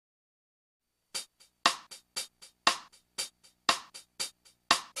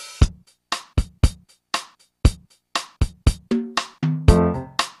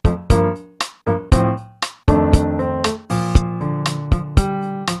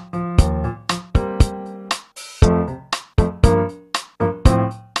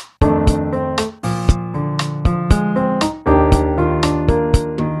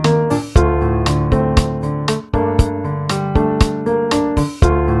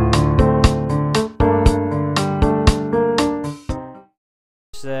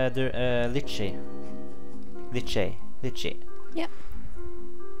Litchi. Litchi. Yeah.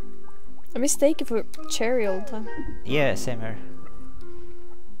 I mistake it for cherry all the time. Yeah, same here.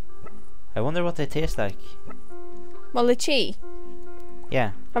 I wonder what they taste like. Well, lychee.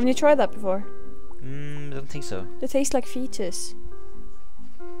 Yeah. Haven't you tried that before? I don't think so. They taste like fetus.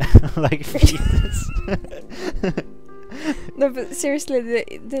 Like fetus. No, but seriously,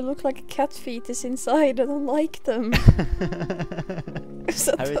 they look like a cat fetus inside. I don't like them. Have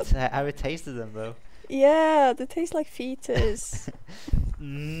you tasted them though? Yeah, they taste like fetus.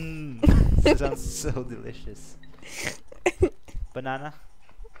 It sounds so delicious. Banana?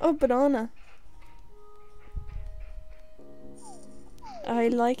 Oh, banana. I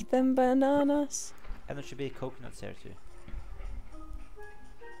like them bananas. And there should be coconuts there too.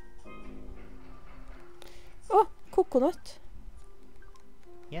 Oh, coconut.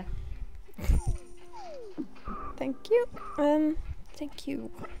 Yeah. Thank you. Thank you.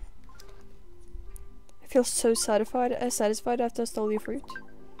 I feel so satisfied after I stole your fruit.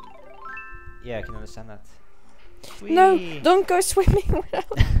 Yeah, I can understand that. No, Whee! don't go swimming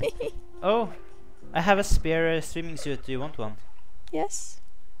without me. Oh, I have a spare swimming suit. Do you want one? Yes.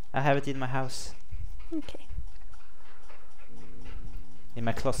 I have it in my house. Okay. In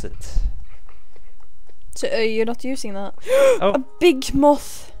my closet. So you're not using that? Oh. A big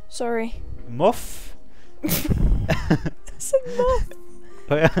moth. Sorry. Moth? It's a moth.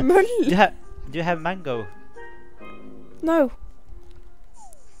 Oh, yeah. Möll. Do you have mango? No.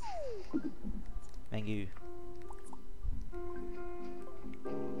 Mango.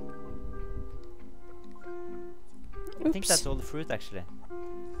 I think that's all the fruit actually.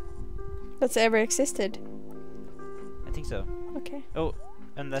 That's ever existed. I think so. Okay. Oh,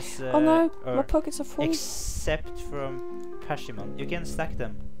 unless Oh no, or my pockets are full. except from persimmon. You can stack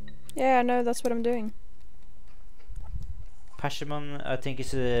them. Yeah, I know, that's what I'm doing. Persimmon, I think,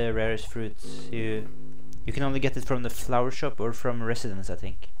 is the rarest fruit. You can only get it from the flower shop or from residence, I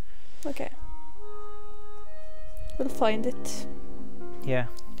think. Okay. We'll find it. Yeah.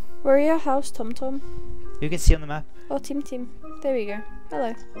 Where are your house, Tom Tom? You can see on the map. Oh, Tim Tim. There we go.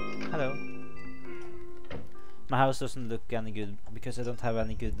 Hello. Hello. My house doesn't look any good because I don't have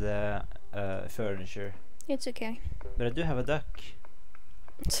any good furniture. It's okay. But I do have a duck.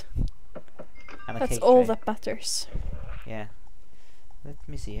 And a That's cake all tray. that matters. Yeah. Let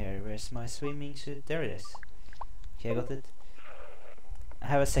me see here. Where's my swimming suit? There it is. Okay, I got it. I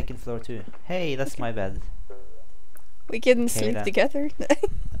have a second floor too. Hey, that's my bed. We can Okay, sleep then. together.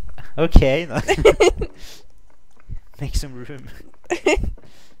 Okay. No. Make some room.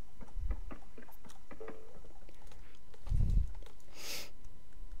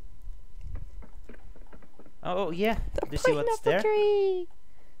 Oh yeah. Do you see what's there? Tree.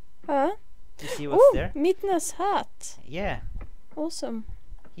 Huh? Do you see what's Oh, there? Midna's hat. Yeah. Awesome.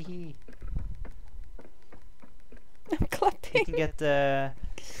 Hehe. I'm You clapping. can get a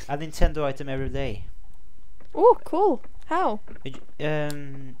Nintendo item every day. Oh, cool. How?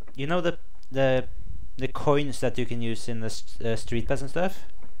 You know the coins that you can use in the street pass and stuff.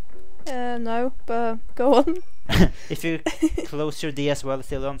 No, but go on. If you close your DS while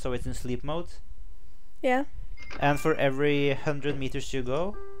still on, so it's in sleep mode, Yeah. and for every 100 meters you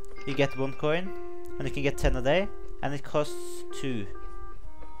go, you get 1 coin, and you can get 10 a day, and it costs 2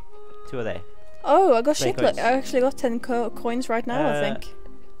 a day. Oh, I got Play shit. coins. I actually got 10 coins right now, I think.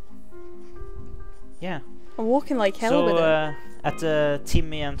 Yeah. I'm walking like hell So with it. at the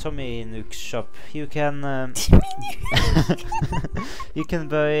Timmy and Tommy Nuke shop, you can you can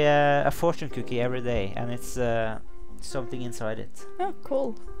buy a fortune cookie every day, and it's something inside it. Oh,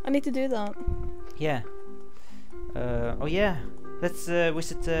 cool. I need to do that. Yeah. Oh yeah. Let's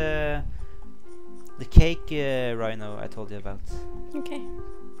visit the cake rhino I told you about. Okay.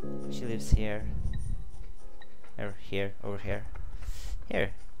 She lives here. Or here, over here.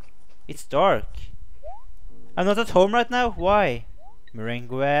 Here. It's dark. I'm not at home right now. Why?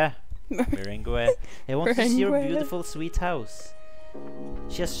 Merengue. Merengue. I want to see your Merengue. beautiful, sweet house.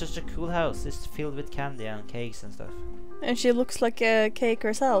 She has such a cool house. It's filled with candy and cakes and stuff. And she looks like a cake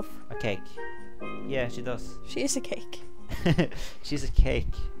herself. A cake. Yeah, she does. She is a cake. She's a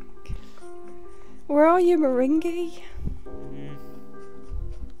cake. Where are you, Meringue?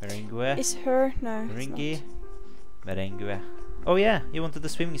 Merengue. Is her? No. it's Merengue. Merengue. Oh yeah, you wanted the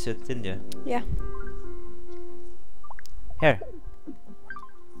swimming suit, didn't you? Yeah. Here.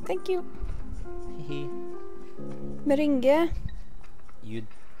 Thank you. Hehe. Meringue. You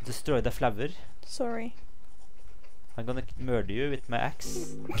destroyed a flower. Sorry. I'm gonna murder you with my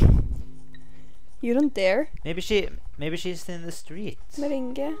axe. You don't dare. Maybe she's in the street.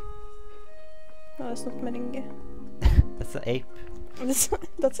 Meringue. No, it's not meringue. That's an ape.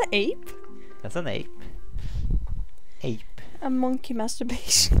 That's an ape? That's an ape. Ape. A monkey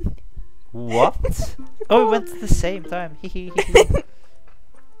masturbation. What? Oh, we went at the same time.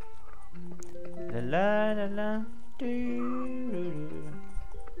 La la la la. Do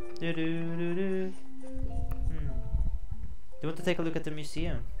do do do. Do you want to take a look at the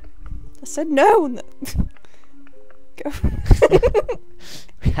museum? I said no. Go.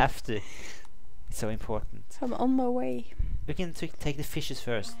 We have to. It's so important. I'm on my way. We can take the fishes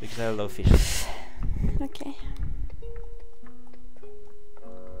first because I love fishes. Okay.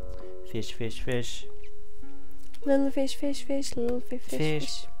 Fish, fish, fish. Little fish, fish, fish, little fish, fish,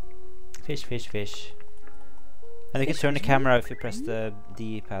 fish. Fish, fish, fish. And you can turn the camera if you press the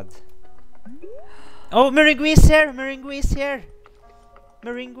D-pad. Oh, Meringue is here! Meringue is here!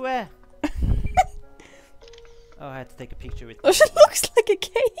 Meringue! Oh, I had to take a picture with Oh, she looks like a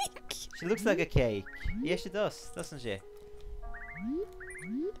cake! She looks like a cake. Yeah, she does, doesn't she?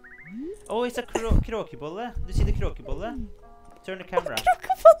 Oh, it's a kråkebolle. Do you see the kråkebolle? Turn the camera.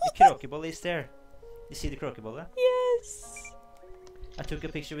 The kråkebolle is there. You see the kråkebolle? Yes! I took a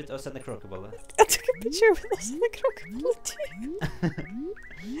picture with us and the kråkebolle. I took a picture with us and the crocodile too.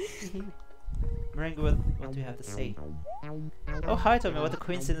 Meringue, what do you have to say? Oh, hi Tommy, what a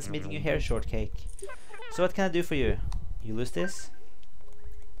coincidence meeting you here, Shortcake. So what can I do for you? You lose this?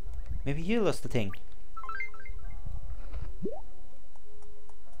 Maybe you lost the thing.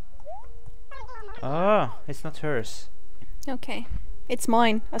 Oh, it's not hers. Okay. It's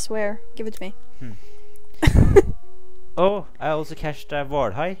mine, I swear. Give it to me. Oh, I also catched a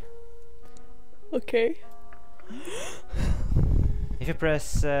Vardhai. Okay. If you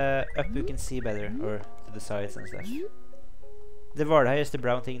press up, you can see better, or to the sides and stuff. The Vardhai is the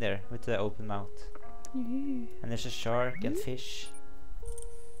brown thing there, with the open mouth. And there's a shark and fish.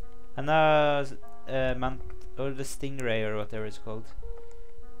 And or the stingray, or whatever it's called.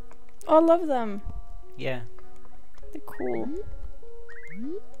 Oh, I love them. Yeah. They're cool.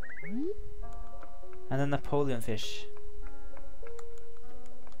 And a Napoleon fish.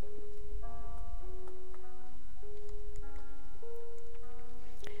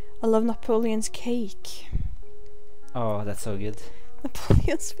 I love Napoleon's cake. Oh, that's so good.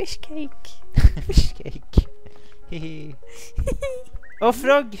 Napoleon's fish cake. Fish cake. Oh,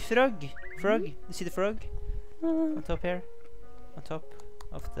 frog! Frog! Frog! You see the frog? On top here? On top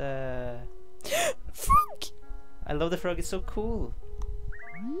of the... Frog! I love the frog, it's so cool.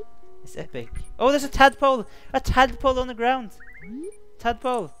 It's epic. Oh, there's a tadpole! A tadpole on the ground!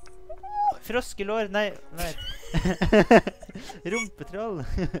 Tadpole! Froskelår! Nei, nei. Rumpetroll!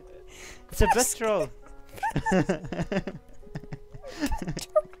 It's a butt troll!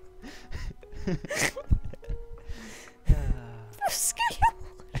 Froskelår!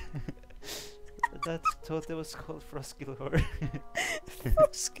 I thought it was called Froskelår.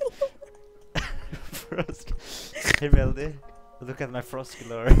 Froskelår! Hey Melody, look at my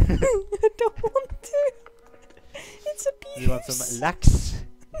Froskelår. I don't want to. It's abuse. You want some lax?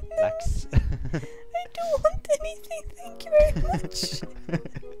 Lax. I don't want anything, thank you very much.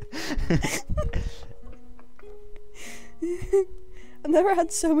 I've never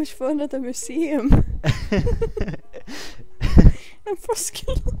had so much fun at a museum. And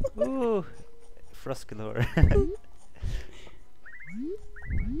Froskelår. Ooh, Froskelår.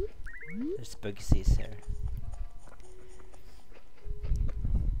 There's Bugsies here.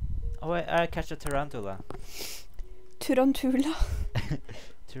 Oh, I catch a tarantula. Tarantula.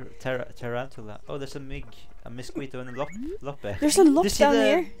 Tarantula. Oh, there's a mig, a mosquito and a loppe. There's a lop down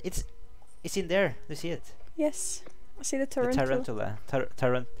here. It's in there. Do you see it? Yes, I see the The tarantula.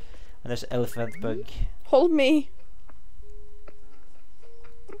 tarantula. And there's elephant bug. Hold me.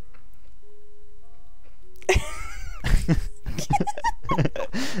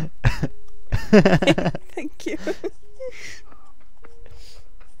 Thank you.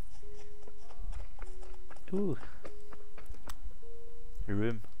 Ooh. A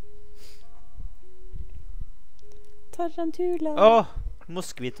room. Tarantula. Oh!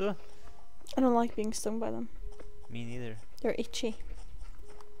 Mosquito. I don't like being stung by them. Me neither. They're itchy.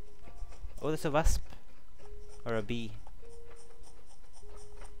 Oh, there's a wasp. Or a bee.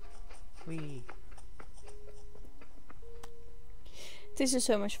 Whee. This is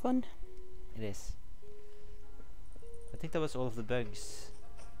so much fun. It is. I think that was all of the bugs.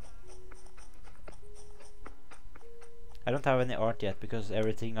 I don't have any art yet because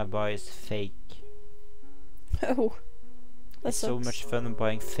everything I buy is fake. Oh. That It's so sucks. much fun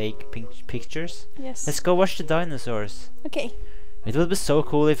buying fake pictures. Yes. Let's go watch the dinosaurs. Okay. It would be so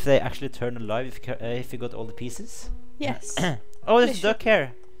cool if they actually turned alive if you got all the pieces. Yes. Oh, there's a duck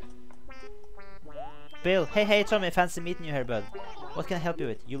here. Bill, hey Tommy, fancy meeting you here, bud. What can I help you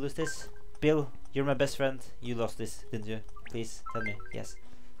with? You lose this? Bill, you're my best friend. You lost this, didn't you? Please, tell me. Yes.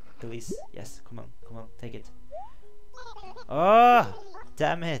 Please. Yes. Come on, take it. Oh!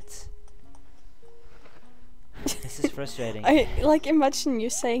 Damn it! This is frustrating. I like imagine you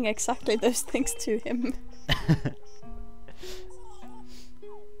saying exactly those things to him.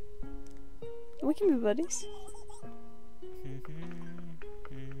 We can be buddies.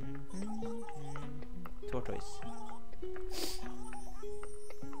 Tortoise.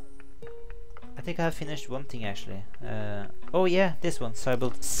 I think I have finished one thing actually. Oh yeah, this one,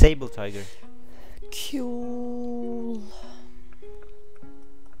 Sable Tiger. Cool.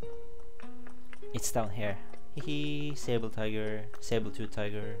 It's down here. Hihi, Sable Tiger, Saber-tooth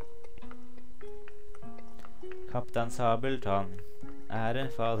Tiger. Kaptein Sabeltann en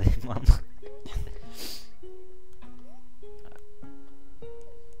farlig mann.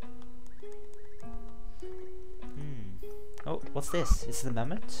 Oh, what's this? Is it a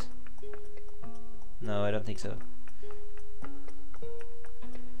mammoth? No, I don't think so.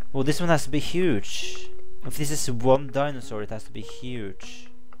 Well, this one has to be huge. If this is one dinosaur, it has to be huge.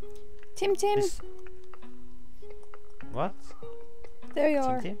 Tim. What? There you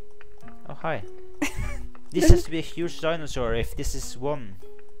are. Tim? Oh, hi. This has to be a huge dinosaur if this is one.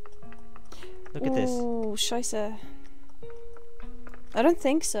 Look at this. Oh, scheisse. I don't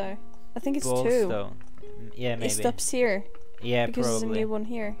think so. I think it's two. Ballstone. Yeah, maybe. It stops here. Yeah, because probably. there's a new one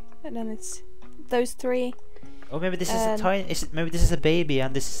here. And then it's those three. Oh, maybe this is a tiny. Maybe this is a baby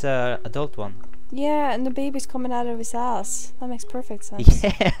and this is a adult one. Yeah, and the baby's coming out of his ass. That makes perfect sense.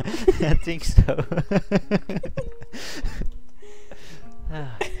 Yeah, I think so.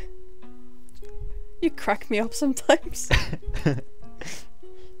 You crack me up sometimes.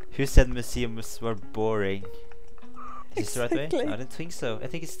 Who said museums were boring? Is this the right way? Exactly. I don't think so. I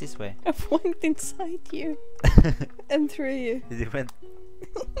think it's this way. I went inside you and through you. Did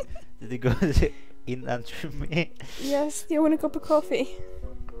you go in and through me? Yes, do you want a cup of coffee?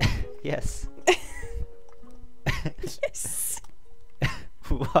 Yes. Yes.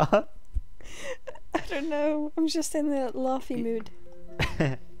 What? I don't know. I'm just in the laughy mood.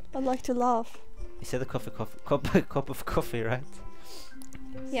 I like to laugh. You said a cup of coffee, right?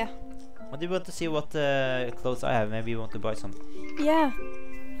 Yeah. What do you want to see? What clothes I have? Maybe you want to buy some. Yeah.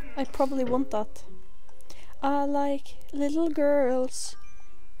 I probably want that. I like little girls.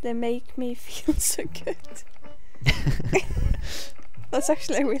 They make me feel so good. That's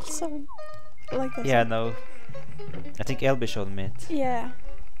actually a real song. I like that Yeah, song. no. I think Elby showed me it. Yeah.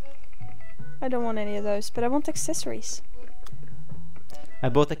 I don't want any of those, but I want accessories. I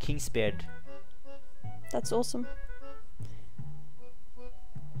bought a king's beard. That's awesome.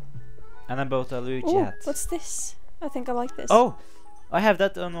 And I bought a Luigi Ooh, hat. what's this? I think I like this. Oh! I have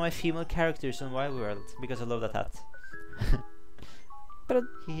that on my female characters on Wild World because I love that hat. But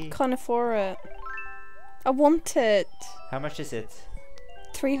I can't afford it. I want it. How much is it?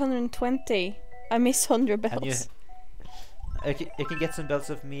 320. I miss 100 And bells. you can get some bells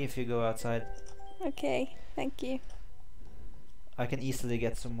of me if you go outside. Okay, thank you. I can easily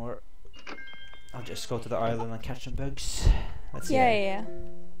get some more. I'll just go to the island and catch some bugs. Let's see. Yeah.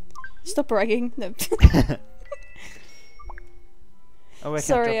 Stop bragging. No. Oh, I can't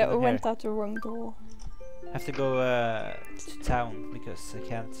Sorry, drop I it in went here. out the wrong door. I have to go to town because I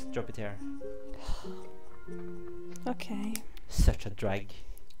can't drop it here. Okay. Such a drag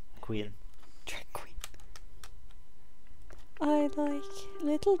queen. Drag queen. I like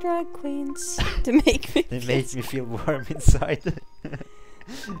little drag queens to make me They feel make me feel warm inside.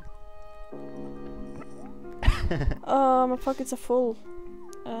 Oh, my pockets are full.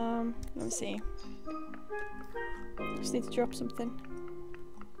 Let me see. Just need to drop something.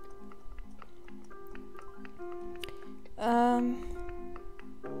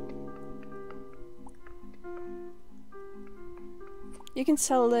 You can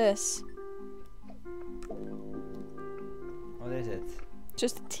sell this. What is it?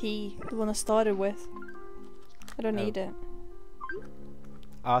 Just a tea, the one I started with. I don't Oh. need it.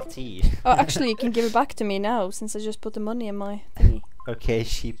 RT. Oh, actually, you can give it back to me now, since I just put the money in my thingy. Okay,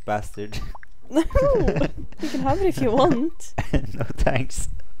 cheap bastard. No! You can have it if you want. No thanks.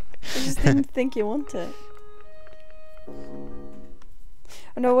 I just didn't think you want it.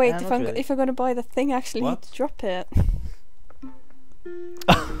 Oh, no, wait, Not really. if I'm gonna buy the thing, I actually need What? to drop it.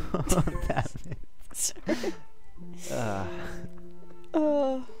 Oh, damn it. Sorry. Uh,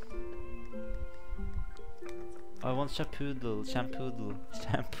 I want Shampoo.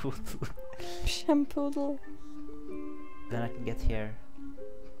 Shampoodle. Then I can get here.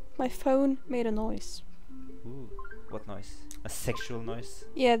 My phone made a noise. Ooh, what noise? A sexual noise?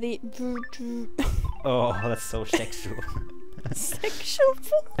 Yeah, the Oh, that's so sexual. Sexual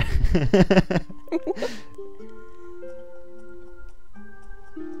fun.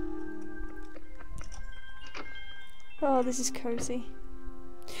 Oh, this is cozy.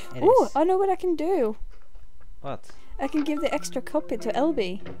 Oh, I know what I can do. What? I can give the extra copy to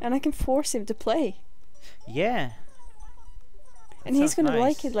LB, and I can force him to play. Yeah. And he's gonna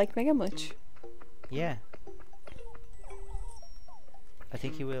like it like mega much. Yeah. I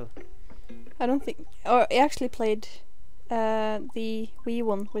think he will. I don't think... Or he actually played the Wii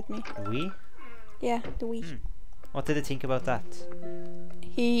one with me. Wii? Yeah, the Wii. Hmm. What did he think about that?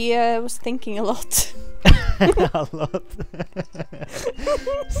 He was thinking a lot. A lot.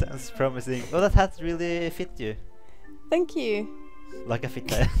 Sounds promising. Oh, that hat really fit you. Thank you. Like a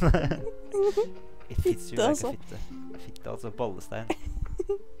fitte. It fits you like a fitte. Fitte, altså bollestein.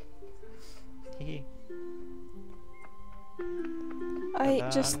 I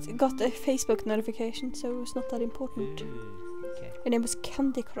just got a Facebook notification, so it was not that important. Ooh, okay. Her name was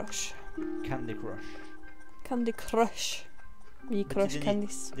Candy Crush. Candy Crush. Candy Crush. We crush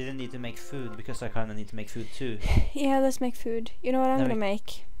candies. Didn't need to make food, because I kinda need to make food too. Yeah, let's make food. You know what I'm gonna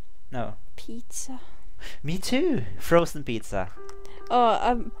make? No. Pizza. Me too! Frozen pizza. Oh,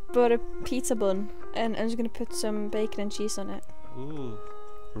 I bought a pizza bun, and I'm just gonna put some bacon and cheese on it. Ooh.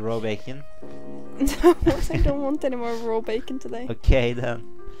 Raw bacon? No, I don't want any more raw bacon today. Okay then.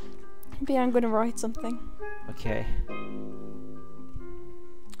 But yeah, I'm gonna write something. Okay.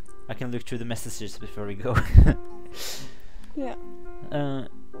 I can look through the messages before we go. Yeah.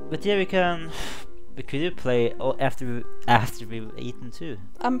 But yeah, we could play after we've eaten too.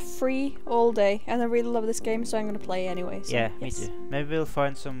 I'm free all day, and I really love this game, so I'm gonna play anyway. So Yeah, yes. me too. Maybe we'll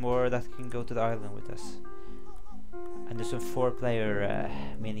find some more that can go to the island with us. And do some 4-player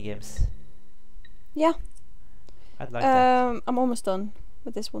mini games. Yeah. I'd like that. I'm almost done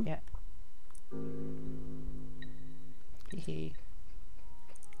with this one. Yeah. Hehe.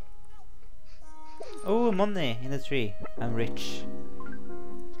 Oh, money in the tree. I'm rich.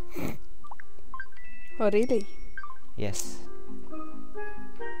 Oh, really? Yes.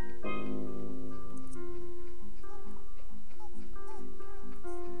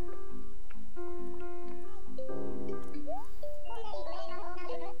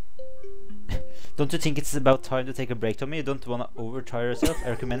 Don't you think it's about time to take a break, Tommy? You don't want to overtire yourself? I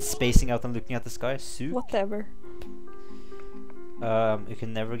recommend spacing out and looking at the sky. SOOO. Whatever. You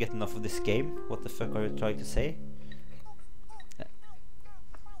can never get enough of this game. What the fuck are you trying to say?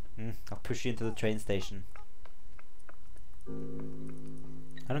 I'll push you into the train station.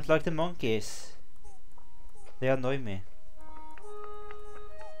 I don't like the monkeys. They annoy me.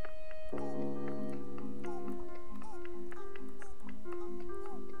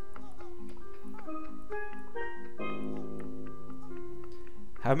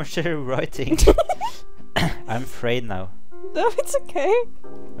 How much are you writing? I'm afraid now. No, it's okay.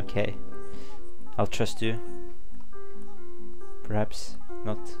 Okay. I'll trust you. Perhaps.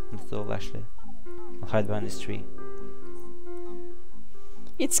 Not at all, actually. I'll hide behind this tree.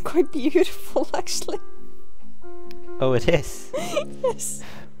 It's quite beautiful, actually. Oh, it is? Yes.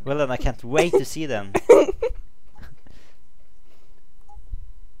 Well then, I can't wait to see them.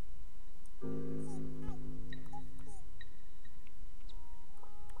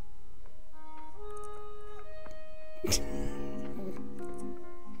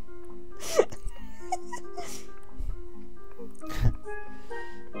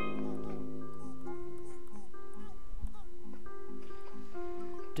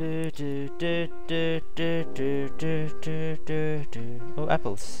 Oh,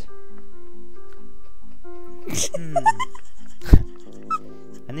 apples.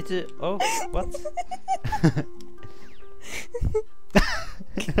 I need to... Oh, what?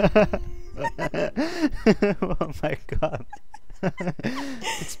 Oh my god.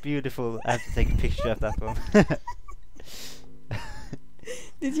 It's beautiful. I have to take a picture of that one.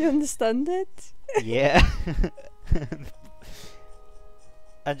 Did you understand it? Yeah.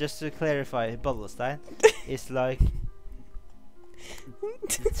 And just to clarify, Bollestein is like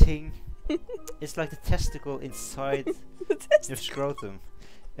the thing. It's like the testicle inside your scrotum.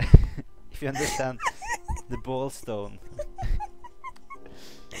 If you understand the ball stone.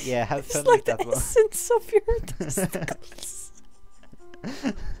 Yeah, have fun like with that one. It's like the essence of your testicles.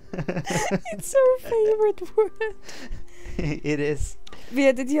 It's our favorite word. It is.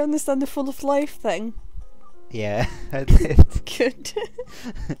 Yeah, did you understand the full of life thing? Yeah, I did. Good.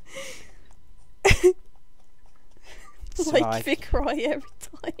 Like we cry every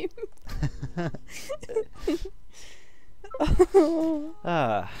time. Oh.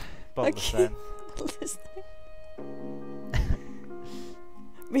 Ah, Bollestein. Listening.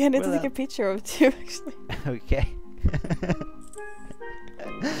 We had to take a picture of it too, actually. Okay.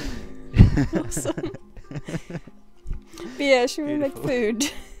 Awesome. But yeah, should we make Beautiful.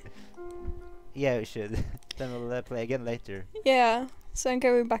 food? Yeah, we should. Then we'll play again later. Yeah, so I'm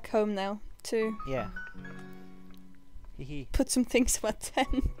going back home now to Yeah. Hehe. put some things in my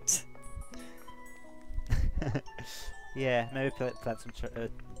tent. Yeah, maybe plant some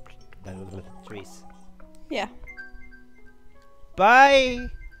trees. Yeah. Bye!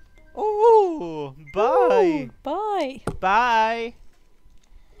 Oh, bye! Ooh, bye. Bye!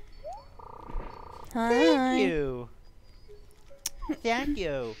 Hi. Thank you! Thank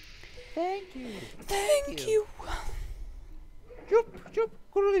you! Thank you! Thank you. Jup, jup,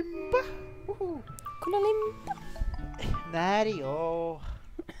 kulimba! Woohoo! Kunalimpa. Mario!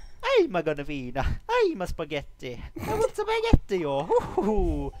 I'm gonna vina! I'm a spaghetti! I want spaghetti, yo!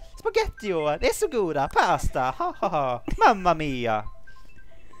 Woohoo! Spaghetti, yo! Det är så goda! Pasta! Ha ha ha! Mamma mia!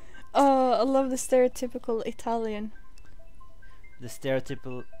 Oh, I love the stereotypical Italian. The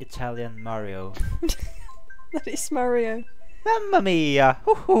stereotypical Italian Mario. That is Mario. Mamma mia!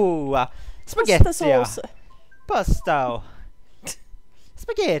 Woohoo! Pasta Spaghetti! sauce. Pasta!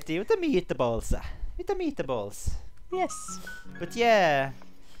 Spaghetti with the meatballs! With the meatballs! Yes. But yeah,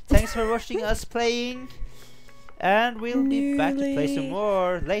 thanks for watching us playing, and we'll be back to play some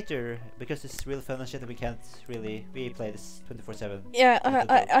more later because it's real fun and shit. And we can't really play this 24/7. Yeah, Until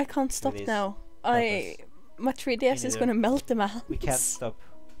the I can't stop release now. purpose. My 3DS is neither. gonna melt in my hands. We can't stop.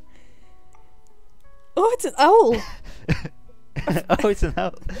 Oh, it's an owl. Oh, it's an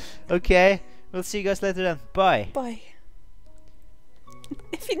owl. Okay, we'll see you guys later then. Bye. Bye.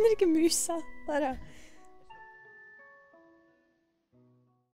 Jeg finner ikke musa. Der, ja.